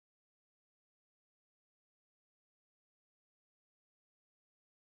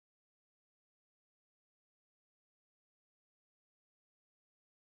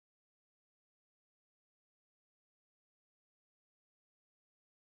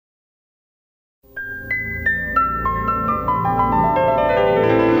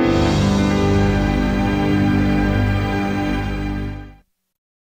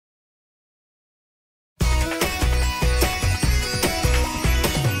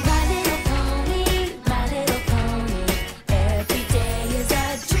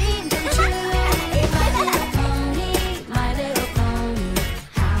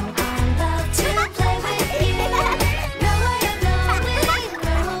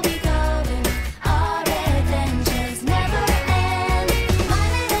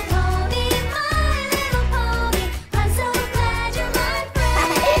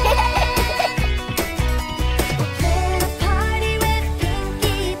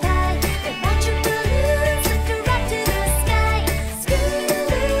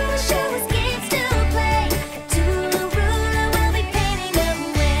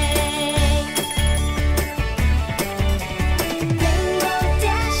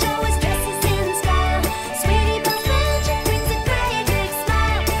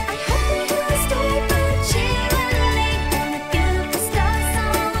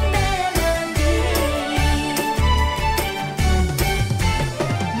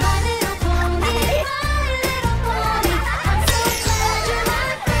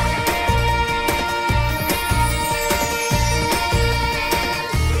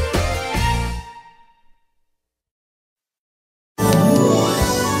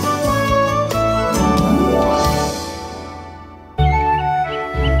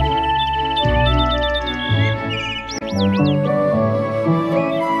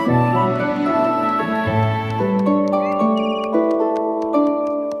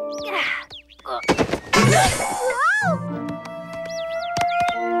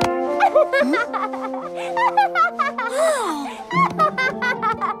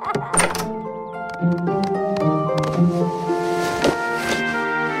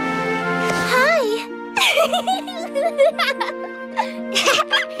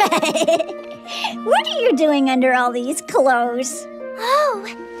What are you doing under all these clothes? Oh,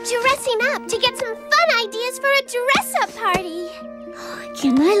 dressing up to get some fun ideas for a dress-up party.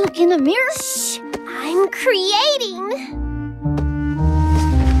 Can I look in a mirror? Shh! I'm creating.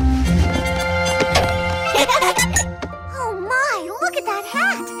 Oh my, look at that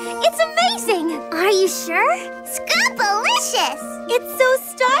hat! It's amazing! Are you sure? Scoopalicious! It's so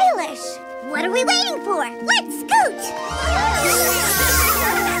stylish! What are we waiting for? Let's scoot!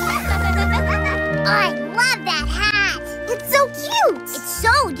 I love that hat! It's so cute! It's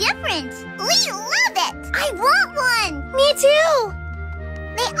so different! We love it! I want one! Me too!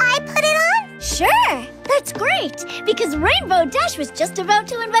 May I put it on? Sure, that's great, because Rainbow Dash was just about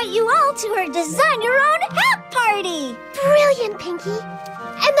to invite you all to her Design Your Own Hat Party! Brilliant, Pinky!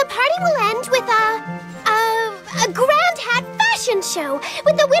 And the party will end with a grand hat fashion show,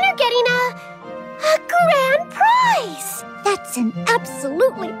 with the winner getting a grand prize! That's an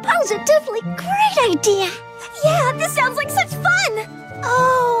absolutely, positively great idea! Yeah, this sounds like such fun!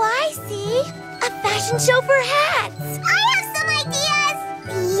 Oh, I see. A fashion show for hats! I have some ideas!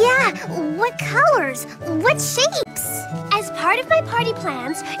 Yeah, what colors? What shapes? As part of my party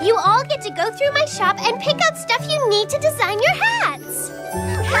plans, you all get to go through my shop and pick out stuff you need to design your hats!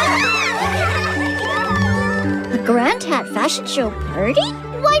 A grand hat fashion show party?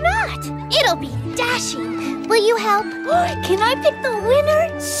 Why not? It'll be dashing. Will you help? Can I pick the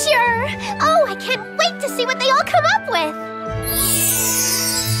winner? Sure! Oh, I can't wait to see what they all come up with!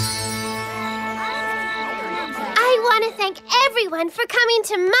 I want to thank everyone for coming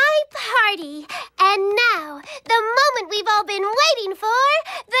to my party. And now, the moment we've all been waiting for,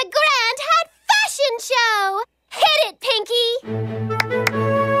 the Grand Hat Fashion Show! Hit it, Pinky!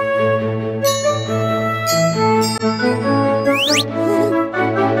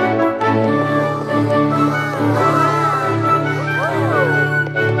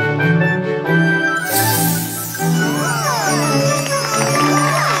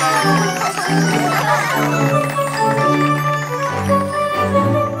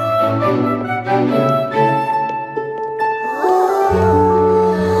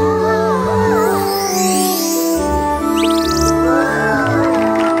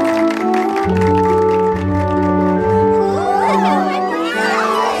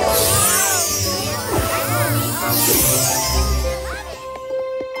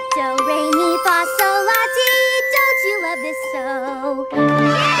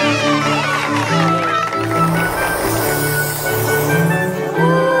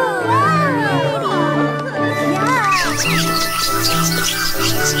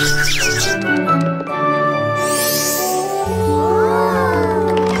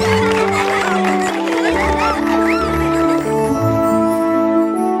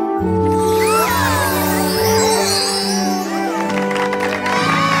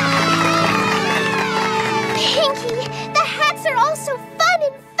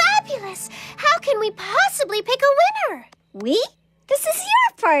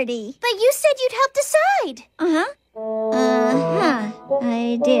 Party. But you said you'd help decide.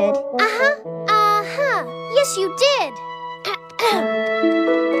 I did. Yes, you did.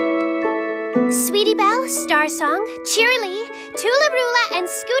 Sweetie Belle, Star Song, Cheerilee, Tula Rula, and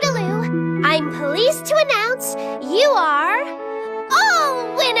Scootaloo, I'm pleased to announce you are